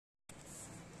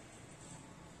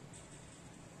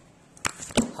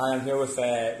Hi, I'm here with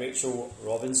Rachel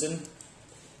Robinson,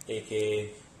 aka,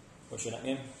 what's your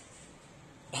nickname?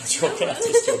 I'm joking, I'm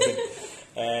just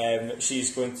joking.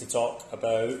 She's going to talk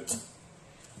about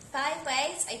 5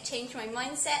 ways I changed my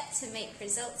mindset to make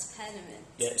results permanent.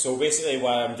 Yeah, so basically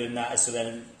why I'm doing that is so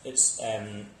then it's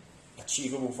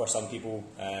achievable for some people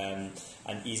and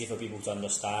easy for people to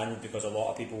understand, because a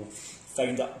lot of people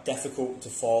find it difficult to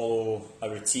follow a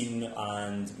routine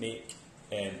and make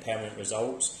permanent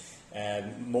results,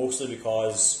 mostly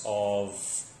because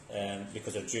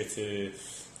they're due to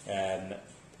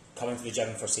coming to the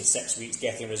gym for say 6 weeks,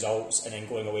 getting results, and then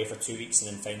going away for 2 weeks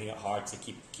and then finding it hard to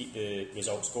keep the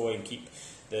results going, keep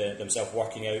themselves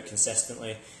working out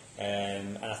consistently.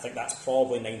 And I think that's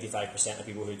probably 95% of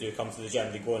people who do come to the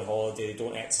gym. They go on holiday, they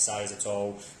don't exercise at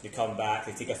all, they come back,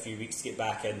 they take a few weeks to get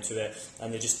back into it,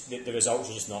 and the results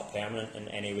are just not permanent in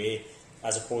any way.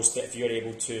 As opposed to if you're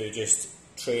able to just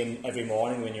train every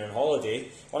morning when you're on holiday,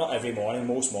 well, not every morning,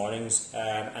 most mornings,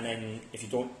 and then if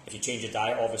you change your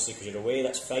diet, obviously because you're away,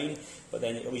 that's fine, but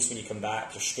then at least when you come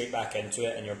back, you're straight back into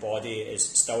it and your body is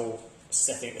still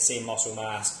sitting at the same muscle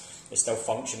mass, it's still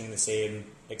functioning the same,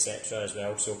 etc. as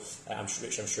well. So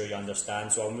which I'm sure you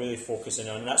understand. So I'm really focusing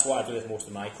on, and that's what I do with most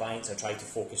of my clients. I try to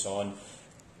focus on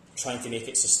trying to make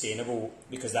it sustainable,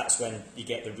 because that's when you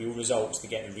get the real results, to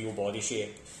get the real body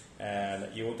shape.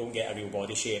 You don't get a real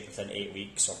body shape within 8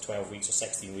 weeks or 12 weeks or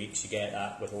 16 weeks. You get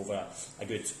that with over a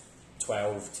good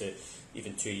 12 to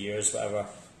even 2 years, whatever,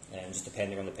 just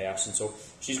depending on the person. So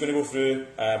she's going to go through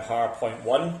her point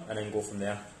 1 and then go from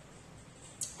there.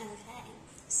 Okay,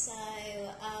 so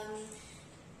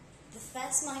the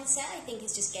first mindset I think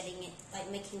is just getting it,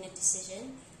 like making a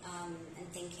decision and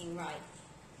thinking, right,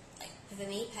 like for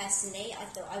me personally, I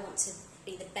thought I want to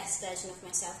be the best version of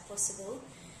myself possible.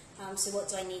 So what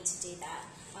do I need to do that?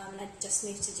 And I just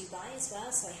moved to Dubai as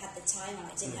well, so I had the time and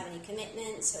I didn't have any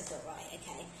commitments, so I thought, right,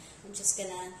 okay, I'm just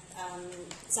going to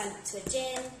sign up to a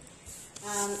gym.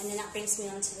 And then that brings me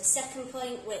on to the second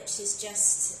point, which is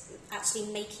just actually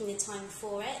making the time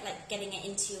for it, like getting it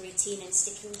into your routine and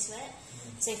sticking to it.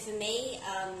 So for me,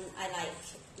 I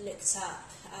looked up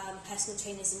personal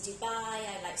trainers in Dubai.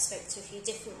 I spoke to a few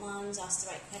different ones, asked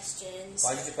the right questions.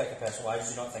 Why did you pick a personal? Why did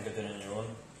you not think of doing it on your own?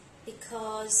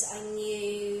 Because I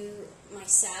knew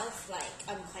myself,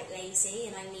 I'm quite lazy,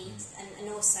 and I need, and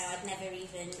also I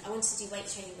wanted to do weight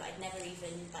training, but I'd never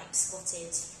even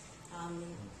squatted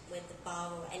with the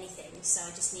bar or anything, so I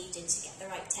just needed to get the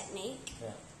right technique.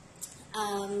 Yeah.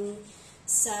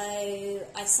 So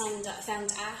I signed up,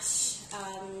 found Ash,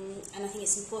 and I think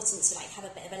it's important to have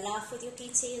a bit of a laugh with your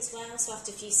PT as well. So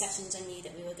after a few sessions, I knew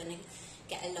that we were going to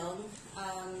get along,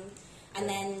 and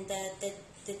then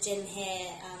the gym here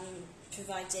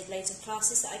provided loads of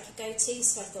classes that I could go to,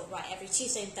 so I thought, right, every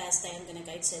Tuesday and Thursday I'm going to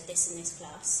go to this and this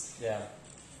class. Yeah.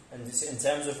 And in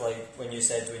terms of when you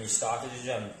started the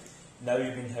gym, now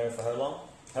you've been here for how long?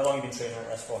 How long have you been training like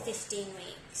this for? 15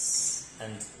 weeks.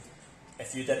 And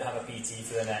if you didn't have a PT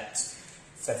for the next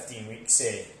 15 weeks,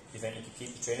 say, do you think you could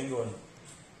keep the training going?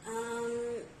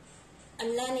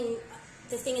 I'm learning.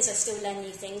 The thing is, I still learn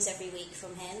new things every week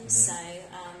from him, so...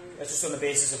 It's just on the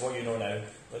basis of what you know now,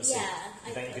 let's say. Do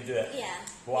you think you could do it? Yeah.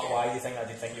 Why do you think that?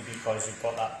 Do you think because you've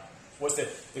got that...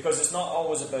 Because it's not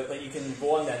always about... you can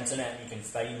go on the internet and you can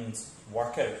find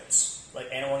workouts,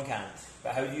 anyone can,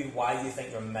 but why do you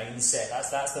think your mindset...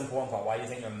 That's the important part. Why do you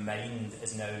think your mind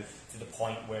is now to the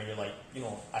point where you're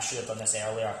I should have done this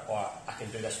earlier, or I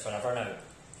can do this forever now?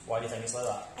 Why do you think it's like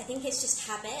that? I think it's just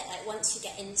habit. Once you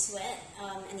get into it,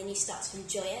 and then you start to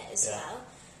enjoy it as well.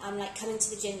 Coming to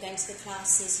the gym, going to the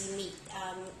classes, you meet.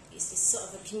 It's sort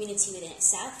of a community within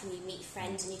itself, and you meet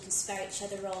friends, and you can spur each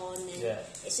other on, and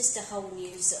it's just a whole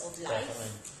new sort of life.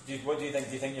 Definitely. What do you think?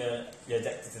 Do you think you're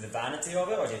addicted to the vanity of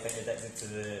it, or do you think you're addicted to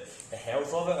the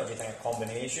health of it, or do you think a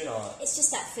combination? Or it's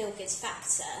just that feel-good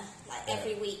factor.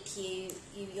 Every week,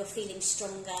 you're feeling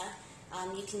stronger.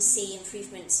 You can see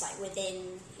improvements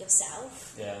within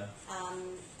yourself. Yeah.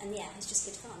 And it's just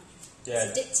good fun. Yeah.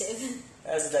 It's addictive.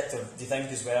 It is addictive. Do you think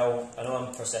as well, I know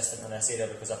I'm persistent in this area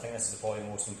because I think this is probably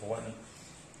most important,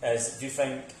 do you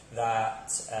think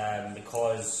that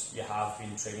because you have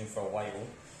been training for a while,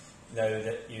 now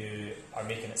that you are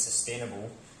making it sustainable,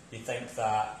 do you think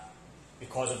that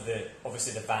because of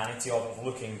obviously the vanity of it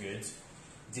looking good,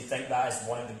 do you think that is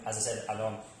one of the, as I said, I know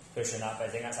I'm pushing that, but I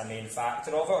think that's a main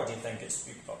factor of it, or do you think it's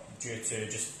due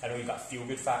to just, I know you've got a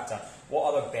feel-good factor,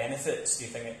 what other benefits do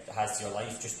you think it has to your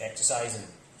life, just exercising?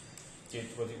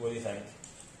 What do you think?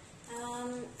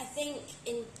 I think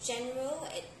in general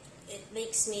it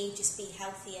makes me just be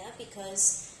healthier,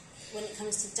 because when it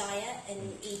comes to diet and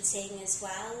eating as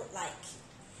well,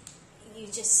 you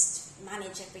just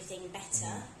manage everything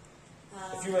better.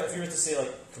 If you were to say,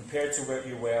 like, compared to where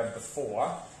you were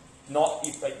before, not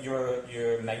like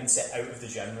your mindset out of the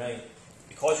gym, right?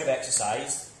 Because you've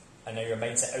exercised and now your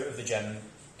mindset out of the gym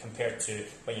compared to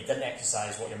when you didn't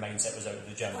exercise, what your mindset was out of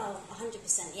the gym. Oh,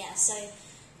 100%, yeah. So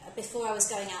before I was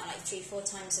going out like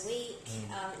 3-4 times a week.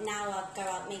 Now I go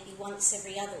out maybe once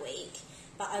every other week.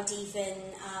 But I'd even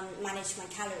manage my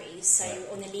calories. So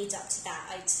on the lead up to that,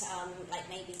 I'd like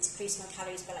maybe decrease my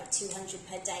calories by like 200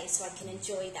 per day, so I can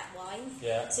enjoy that wine.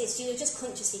 Yeah. So you're just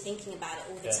consciously thinking about it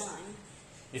all the time.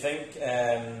 You think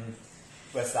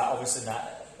with that, obviously,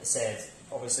 that said,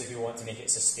 obviously, if you want to make it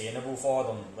sustainable for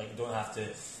them, like you don't have to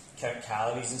count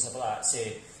calories and stuff like that.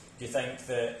 Say, do you think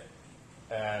that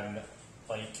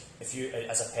like if you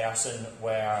as a person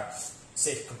where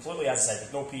say completely, as I said,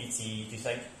 with no PT, do you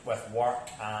think with work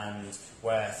and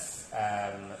with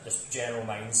this general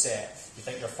mindset, do you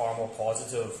think you're far more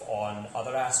positive on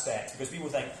other aspects? Because people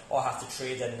think, oh, I have to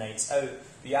trade in nights out,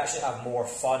 but you actually have more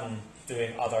fun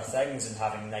doing other things and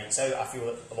having nights out. I feel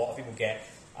that a lot of people get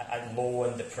low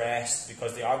and depressed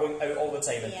because they are going out all the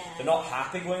time and they're not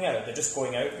happy going out, they're just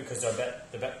going out because they're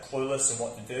a bit clueless in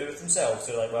what to do with themselves.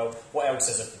 So they're like, well, what else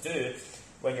is there to do?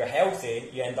 When you're healthy,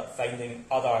 you end up finding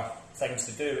other things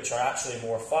to do which are actually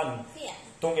more fun. Yeah.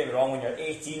 Don't get me wrong, when you're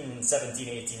 18, 17,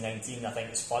 18, 19, I think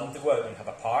it's fun to go out and have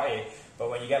a party, but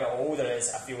when you get a bit older, I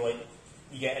feel like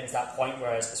you get into that point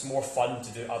where it's more fun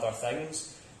to do other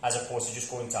things as opposed to just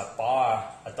going to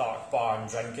a dark bar and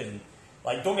drinking.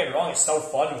 Like, don't get me wrong, it's still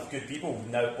fun with good people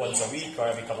now once a week or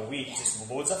every couple of weeks. It's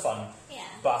loads of fun. Yeah.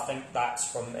 But I think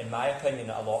that's in my opinion,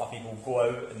 that a lot of people go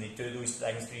out and they do those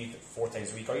things 3-4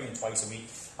 times a week or even twice a week.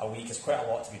 A week is quite a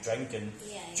lot to be drinking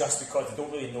just because they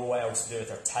don't really know what else to do with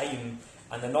their time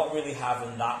and they're not really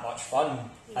having that much fun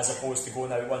as opposed to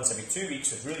going out once every 2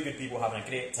 weeks with really good people having a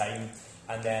great time,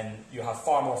 and then you have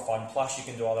far more fun, plus you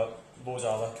can do loads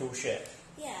of other cool shit.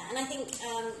 Yeah, and I think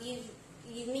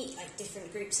you meet like different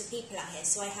groups of people out here.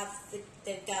 So I have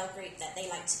the girl group that they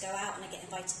like to go out and I get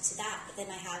invited to that, but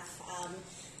then I have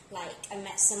I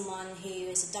met someone who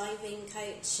is a diving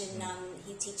coach and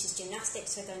he teaches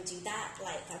gymnastics, so I go and do that.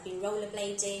 Like I've been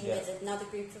rollerblading with another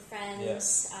group of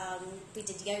friends. We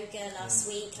did yoga last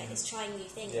week. Like it's trying new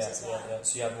things as well. Yeah.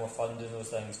 So you have more fun doing those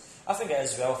things. I think it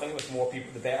is as well. I think with more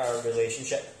people, the better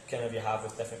relationship kind of you have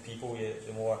with different people,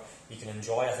 the more you can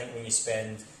enjoy. I think when you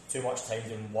spend too much time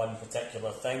doing one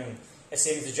particular thing, it's the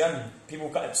same as the gym. People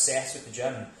get obsessed with the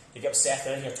gym. They get obsessed,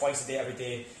 they're in here twice a day, every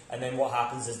day, and then what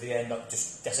happens is they end up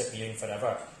just disappearing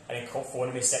forever. And then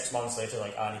phoning me 6 months later,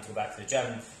 like, I need to go back to the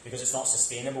gym, because it's not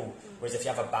sustainable. Whereas if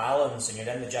you have a balance and you're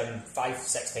in the gym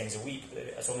 5-6 times a week,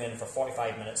 it's only in for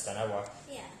 45 minutes to an hour,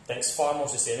 then it's far more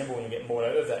sustainable and you get more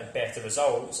out of it and better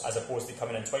results, as opposed to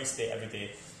coming in twice a day, every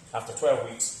day, after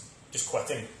 12 weeks, just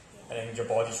quitting. And then your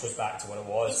body just goes back to what it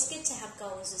was. It's good to have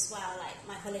goals as well. Like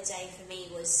my holiday for me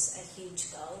was a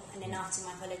huge goal, and then after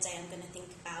my holiday, I'm going to think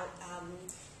about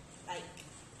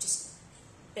just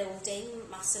building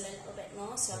muscle a little bit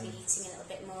more. So I'll be eating a little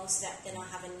bit more, so that then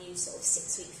I'll have a new sort of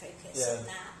 6-week focus on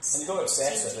that. And you don't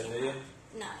obsess with it, do you?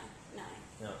 No.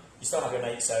 You still have your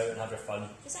nights out and have your fun.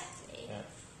 Exactly. Yeah.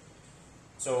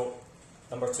 So,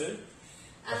 number 2?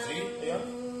 Or 3?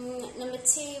 Number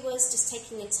 2 was just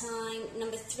taking your time.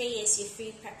 Number 3 is your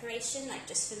food preparation. Like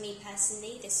just for me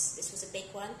personally, this was a big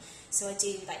one. So I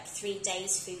do like 3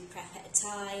 days food prep at a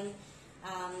time,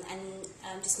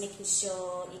 and just making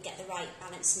sure you get the right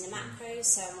balance in the macros.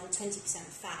 So I'm on 20%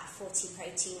 fat, 40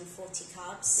 protein, and 40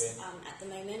 carbs at the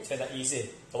moment. It's that easy.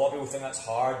 A lot of people think that's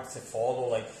hard to follow.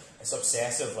 Like it's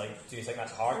obsessive. Like, do you think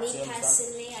that's hard? Me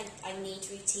personally, I need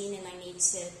routine and I need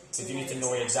to. So do you need to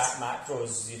know your exact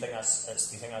macros? Do you think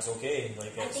that's okay?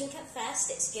 Like, I think at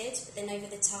first it's good, but then over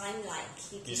the time,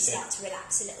 like you can start to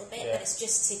relax a little bit. But it's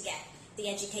just to get the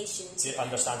education to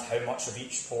understand how much of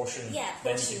each portion. Yeah,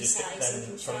 then you can just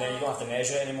from then you don't have to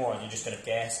measure it anymore. You just kind of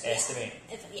estimate.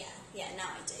 Now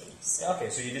I do. So.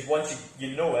 Okay, so you just once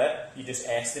you know it, you just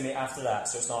estimate after that.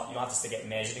 So it's not, you don't have to get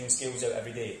measuring scales out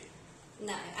every day.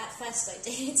 No, at first I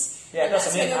did. Yeah,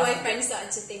 that's when all my friends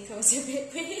started to think I was a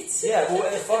bit weird. Yeah, well,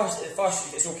 at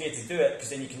first it's okay to do it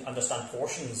because then you can understand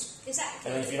portions. Exactly.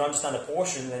 And then if you understand the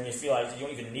portion, then you feel like you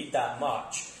don't even need that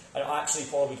much. And actually,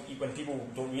 probably when people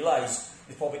don't realise,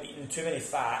 they've probably eaten too many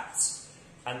fats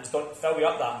and don't fill you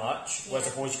up that much. Whereas,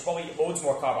 suppose you could probably eat loads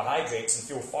more carbohydrates and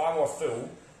feel far more full,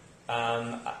 Do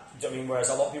you know what I mean? Whereas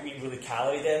a lot of people eat really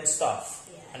calorie dense stuff,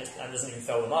 and it doesn't even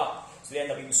fill them up. So they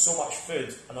end up eating so much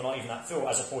food, and they're not even that full,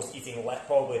 as opposed to eating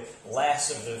probably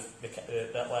less of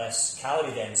the less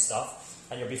calorie dense stuff,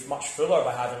 and you'll be much fuller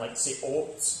by having, like, say,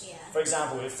 oats. Yeah. For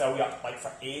example, it'll fill you up, like,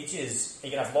 for ages. You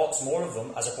can have lots more of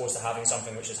them, as opposed to having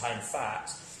something which is high in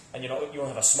fat, and you only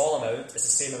have a small amount. It's the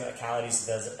same amount of calories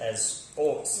as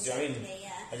oats. Exactly, Do you know what I mean? Yeah.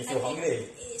 And you feel hungry.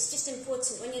 It's just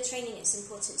important when you're training. It's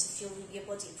important to fuel your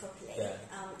body properly,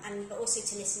 but also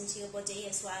to listen to your body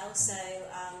as well. So,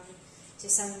 so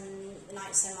some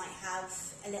nights I might have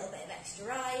a little bit of extra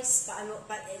rice, but I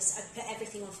put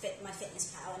everything on my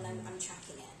fitness pal, and I'm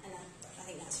tracking it, and I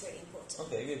think that's really important.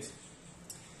 Okay, good.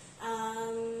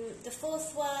 The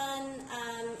fourth one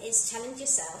is challenge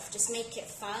yourself. Just make it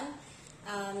fun.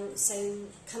 So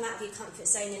come out of your comfort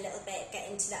zone a little bit,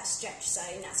 get into that stretch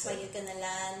zone. That's where you're going to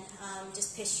learn.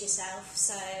 Just push yourself.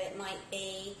 So it might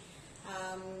be,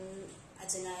 I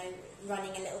don't know,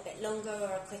 running a little bit longer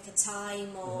or a quicker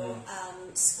time, or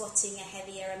squatting a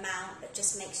heavier amount, but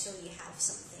just make sure you have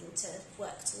something to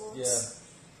work towards.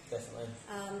 Yeah, definitely.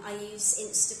 I use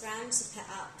Instagram to put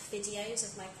up videos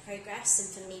of my progress, and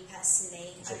for me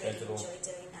personally, I really enjoy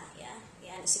doing that.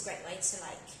 Yeah, and it's a great way to,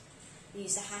 like,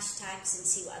 use the hashtags and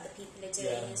see what other people are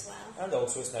doing as well. And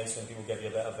also it's nice when people give you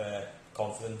a bit of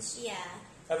confidence. Yeah.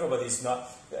 Everyone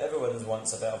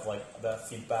wants a bit of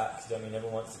feedback. I mean,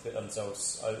 everyone wants to put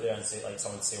themselves out there and say, like,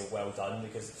 someone say, well done,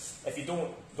 because if you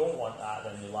don't want that,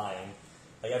 then you're lying.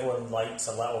 Like, everyone likes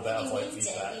a little bit of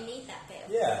feedback. You need that bit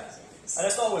of confidence. And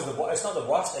it's not always it's not the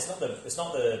worst.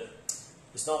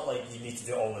 It's not like you need to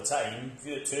do it all the time. If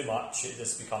you do it too much, it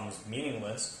just becomes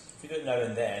meaningless. If you do it now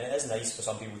and then, it is nice for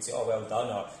some people to say, oh, well done,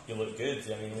 or you look good.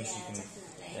 I mean, at least you can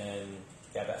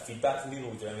get a bit of feedback from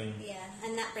people. Do you know what I mean? Yeah,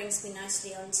 and that brings me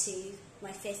nicely on to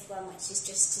my fifth one, which is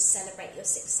just to celebrate your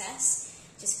success.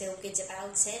 Just feel good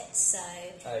about it. So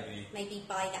I agree. Maybe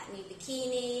buy that new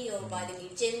bikini or buy the new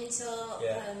gym top.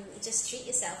 Yeah. Just treat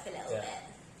yourself a little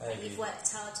bit. Like, you've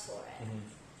worked hard for it.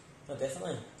 No,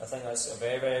 definitely. I think that's a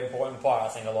very, very important part. I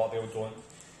think a lot of people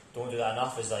don't do that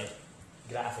enough. Is like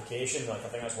gratification. Like, I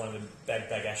think that's one of the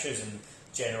big issues in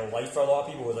general life for a lot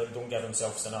of people. Like, don't give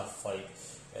themselves enough, like,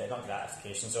 not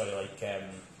gratification, sorry, like a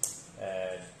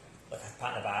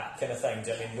pat on the back kind of thing.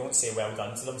 Do you know what I mean? They don't say well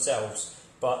done to themselves,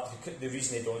 but the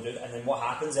reason they don't do it, and then what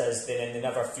happens is then they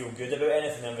never feel good about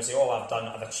anything. Then they say, oh,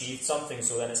 I've achieved something,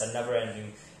 so then it's a never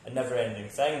ending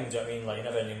thing. Do you know what I mean? Like a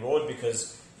never ending road,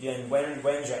 because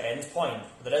when's your end point?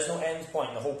 There is no end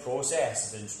point. The whole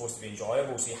process is supposed to be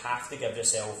enjoyable, so you have to give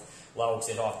yourself little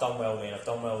say, oh, I've done well there, I've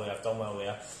done well there, I've done well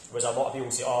there. Whereas a lot of people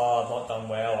say, oh, I've not done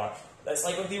well, or it's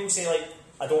like when people say, like,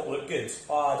 I don't look good.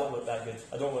 Oh, I don't look that good.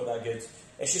 I don't look that good.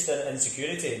 It's just an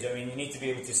insecurity. Do you know what I mean? You need to be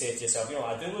able to say to yourself,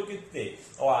 I do look good today.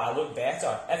 Oh, I look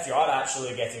better. If you are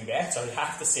actually getting better, you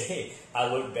have to say, I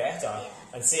look better,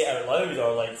 and say it out loud,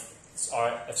 or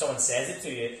if someone says it to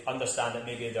you, understand that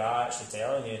maybe they are actually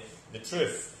telling you the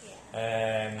truth.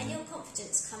 Yeah. And your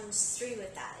confidence comes through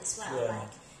with that as well. Yeah.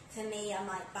 Like, for me, I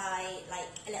might buy like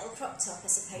a little crop top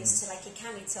as opposed to like a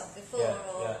cami top before,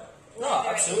 or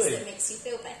whatever it is that makes you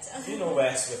feel better. You know,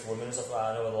 with women and stuff like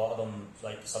that, I know a lot of them,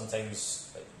 like,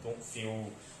 sometimes don't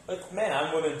feel, like, men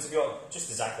and women, to be honest, just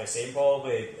exactly the same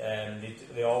probably.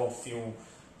 They all feel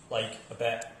like a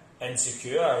bit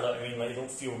insecure. Like, I mean, like, they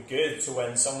don't feel good. So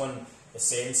when someone is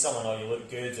saying to someone, oh, you look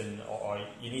good, or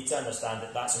you need to understand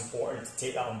that that's important to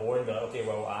take that on board and be like, okay,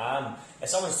 well, I am. If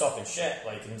someone's talking shit,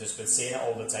 like, and just been saying it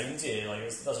all the time to you, like,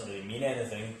 it doesn't really mean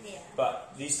anything. Yeah.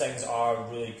 But these things are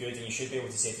really good, and you should be able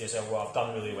to say to yourself, well, I've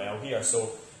done really well here.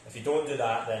 So if you don't do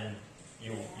that, then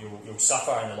you'll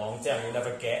suffer in the long term. You'll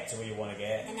never get to where you want to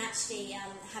get. And actually,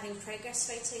 having progress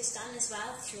photos done as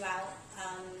well throughout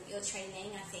your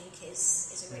training, I think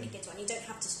is a really good one. You don't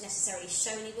have to necessarily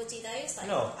show anybody those. Like,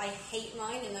 no. I hate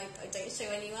mine, and I don't show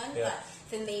anyone. Yeah. But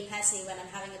for me personally, when I'm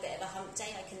having a bit of a hump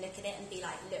day, I can look at it and be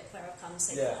like, look where I've come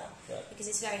so far. Yeah. Because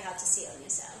it's very hard to see it on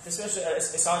yourself. Especially,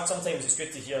 it's hard sometimes. It's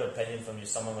good to hear an opinion from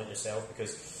someone like yourself,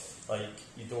 because, like,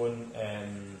 you don't.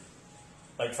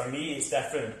 Like, for me, it's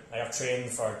different. Like, I've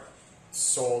trained for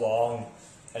so long,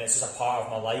 and it's just a part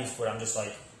of my life where I'm just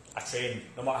like, I train.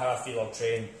 No matter how I feel, I'll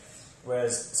train.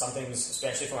 Whereas sometimes,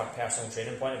 especially from a personal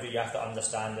training point of view, you have to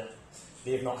understand that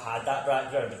they've not had that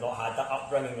background, they've not had that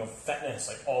upbringing of fitness,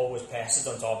 like, always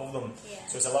pested on top of them. Yeah.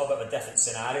 So it's a little bit of a different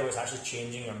scenario. It's actually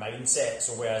changing your mindset.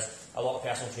 So whereas a lot of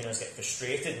personal trainers get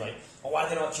frustrated, like, oh, why are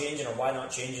they not changing, or why are they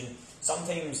not changing?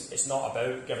 Sometimes it's not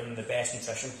about giving them the best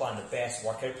nutrition plan, the best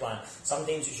workout plan.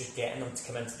 Sometimes it's just getting them to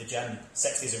come into the gym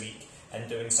 6 days a week and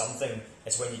doing something.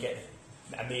 It's when you get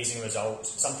amazing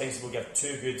results. Sometimes we'll give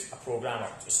too good a program, or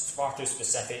it's far too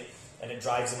specific. and it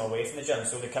drives them away from the gym.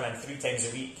 So they come in 3 times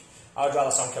a week. I would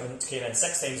rather someone came in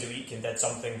 6 times a week and did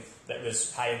something that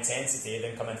was high intensity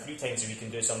than come in 3 times a week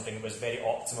and do something that was very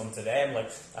optimum to them.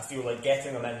 Like, I feel like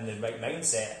getting them in the right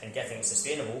mindset and getting it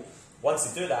sustainable. Once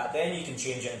they do that, then you can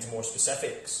change it into more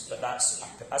specifics. But that's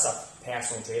a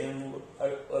personal training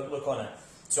outlook on it.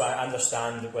 So I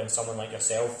understand when someone like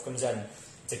yourself comes in,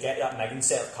 to get that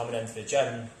mindset of coming into the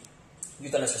gym.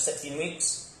 You've done this for 16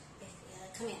 weeks? Yeah,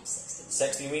 coming up 16.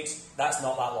 16 weeks? That's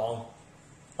not that long.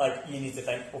 Like, you need to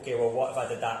think, okay, well, what if I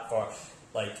did that for,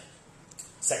 like,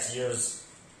 6 years?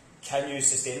 Can you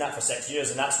sustain that for 6 years?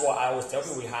 And that's what I always tell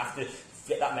people. We have to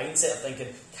get that mindset of thinking,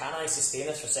 can I sustain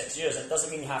this for 6 years? And it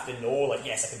doesn't mean you have to know, like,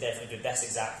 yes, I can definitely do this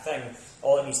exact thing.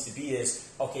 All it needs to be is,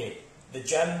 okay, the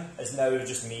gym is now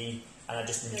just me, and I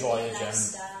just enjoy the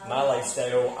gym. My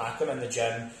lifestyle, I come in the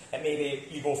gym, and maybe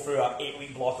you go through an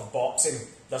 8-week block of boxing,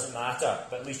 doesn't matter,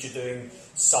 but at least you're doing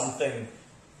something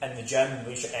in the gym. At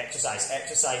least you exercise.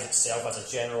 Exercise itself as a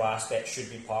general aspect should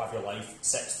be part of your life,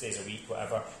 6 days a week,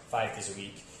 whatever, 5 days a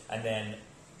week. And then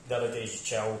the other days you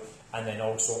chill, and then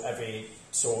also every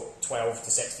 12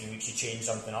 to 16 weeks you change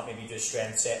something up. Maybe you do a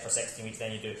strength set for 16 weeks,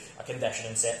 then you do a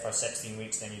conditioning set for 16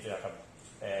 weeks, then you do like a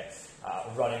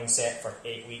running set for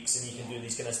 8 weeks, and you can do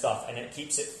these kind of stuff, and it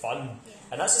keeps it fun.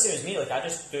 And that's the same as me. Like, I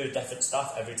just do different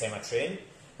stuff every time I train.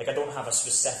 Like, I don't have a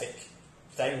specific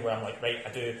thing where I'm like, right,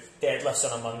 I do deadlifts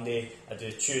on a Monday, I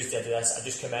do Tuesday, I do this. I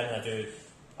just come in and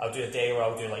I'll do a day where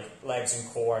I'll do like legs and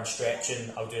core and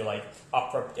stretching. I'll do like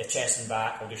upper chest and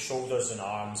back. I'll do shoulders and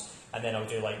arms, and then I'll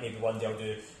do like maybe one day I'll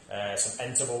do some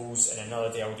intervals, and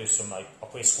another day I'll do some I'll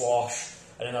play squash.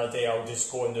 And another day I'll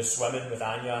just go and do swimming with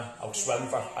Anya. I'll swim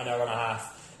for an hour and a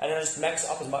half. And then I just mix it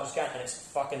up as much as I can, and it's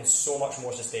fucking so much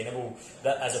more sustainable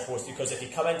as opposed to, because if you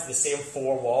come into the same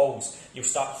 4 walls, you'll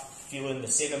start feeling the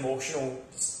same emotional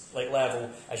level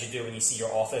as you do when you see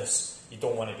your office. You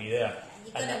don't want to be there.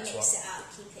 You've got to mix it up,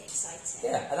 keep it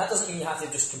exciting. Yeah, and that doesn't mean you have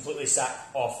to just completely sack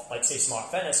off, like say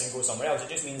Smart Fitness and go somewhere else. It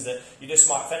just means that you do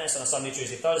Smart Fitness on a Sunday,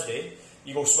 Tuesday, Thursday.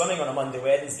 You go swimming on a Monday,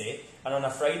 Wednesday, and on a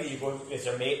Friday you go with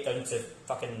your mate down to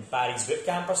fucking Barry's boot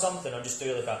camp or something, or just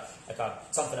do like a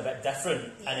something a bit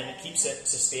different, and then it keeps it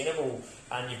sustainable.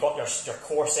 And you've got your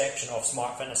core section of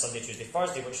Smart Fitness Sunday, Tuesday,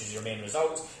 Thursday, which is your main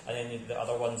results, and then the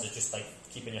other ones are just like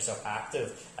keeping yourself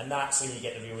active, and that's when you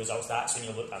get the real results. That's when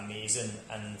you look amazing,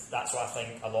 and that's what I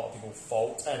think a lot of people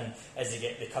fault in, is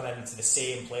they come into the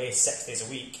same place 6 days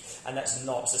a week, and that's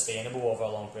not sustainable over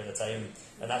a long period of time.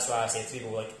 And that's why I say to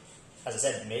people, like, as I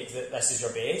said, make this is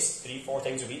your base 3-4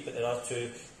 times a week, but the other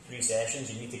 2-3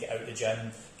 sessions you need to get out of the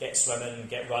gym, get swimming,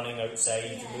 get running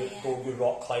outside, go do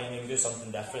rock climbing, do something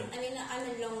different. I mean, I'm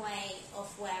a long way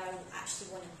off where I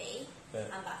actually want to be, but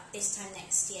this time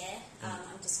next year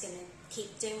I'm just going to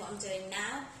keep doing what I'm doing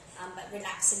now, but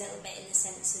relax a little bit in the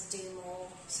sense of do more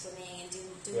swimming and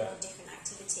do more different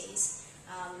activities.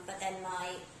 But then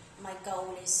my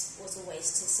goal was always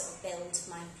to sort of build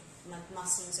my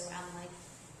muscles around my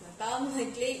bum, my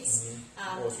glutes,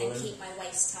 and keep my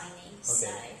waist tiny.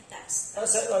 Okay. So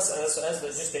that's it. That's it.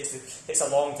 It just takes a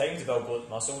long time to build glute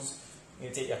muscles.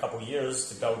 It take you a couple of years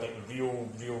to build like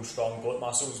real strong glute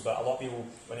muscles. But a lot of people,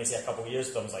 when they say a couple of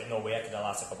years, they're like, no way, I could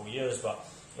last a couple of years. But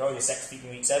you're already 16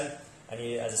 weeks in, and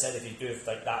as I said, if you do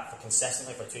like that for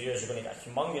consistently for 2 years, you're going to get a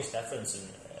humongous difference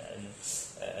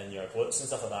in your glutes and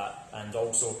stuff like that. And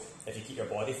also, if you keep your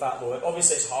body fat low,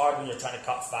 obviously it's hard when you're trying to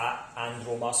cut fat and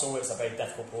grow muscle. It's a very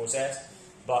difficult process.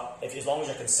 But as long as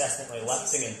you're consistently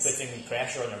lifting and putting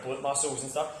pressure on your glute muscles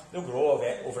and stuff, they'll grow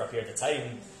over a period of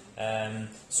time.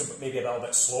 So maybe a little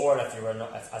bit slower if you were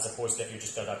not, as opposed to if you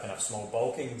just did a kind of small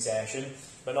bulking session.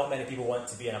 But not many people want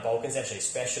to be in a bulking session,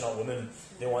 especially not women.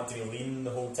 They want to be lean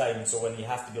the whole time. So when you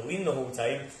have to be lean the whole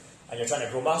time, and you're trying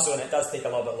to grow muscle, and it does take a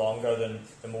little bit longer than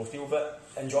most people, but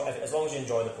enjoy as long as you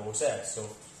enjoy the process. So,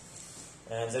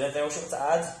 is there anything else you want to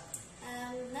add?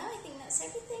 No, I think that's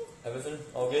everything. Everything?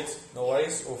 All good? No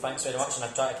worries? Well, thanks very much, and I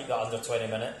try to keep that under 20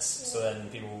 minutes, so then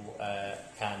people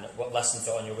can listen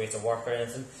to it on your way to work or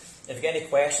anything. If you get any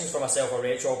questions for myself or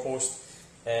Rachel, I'll post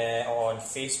on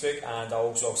Facebook, and I'll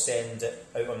also send it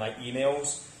out on my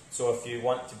emails. So if you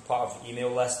want to be part of the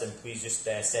email list, then please just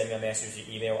send me a message with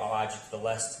your email. I'll add you to the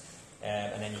list,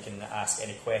 and then you can ask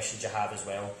any questions you have as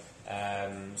well.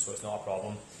 So it's not a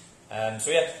problem.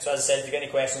 So as I said, if you get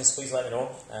any questions, please let me know.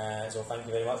 So thank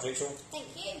you very much, Rachel. Thank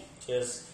you. Cheers.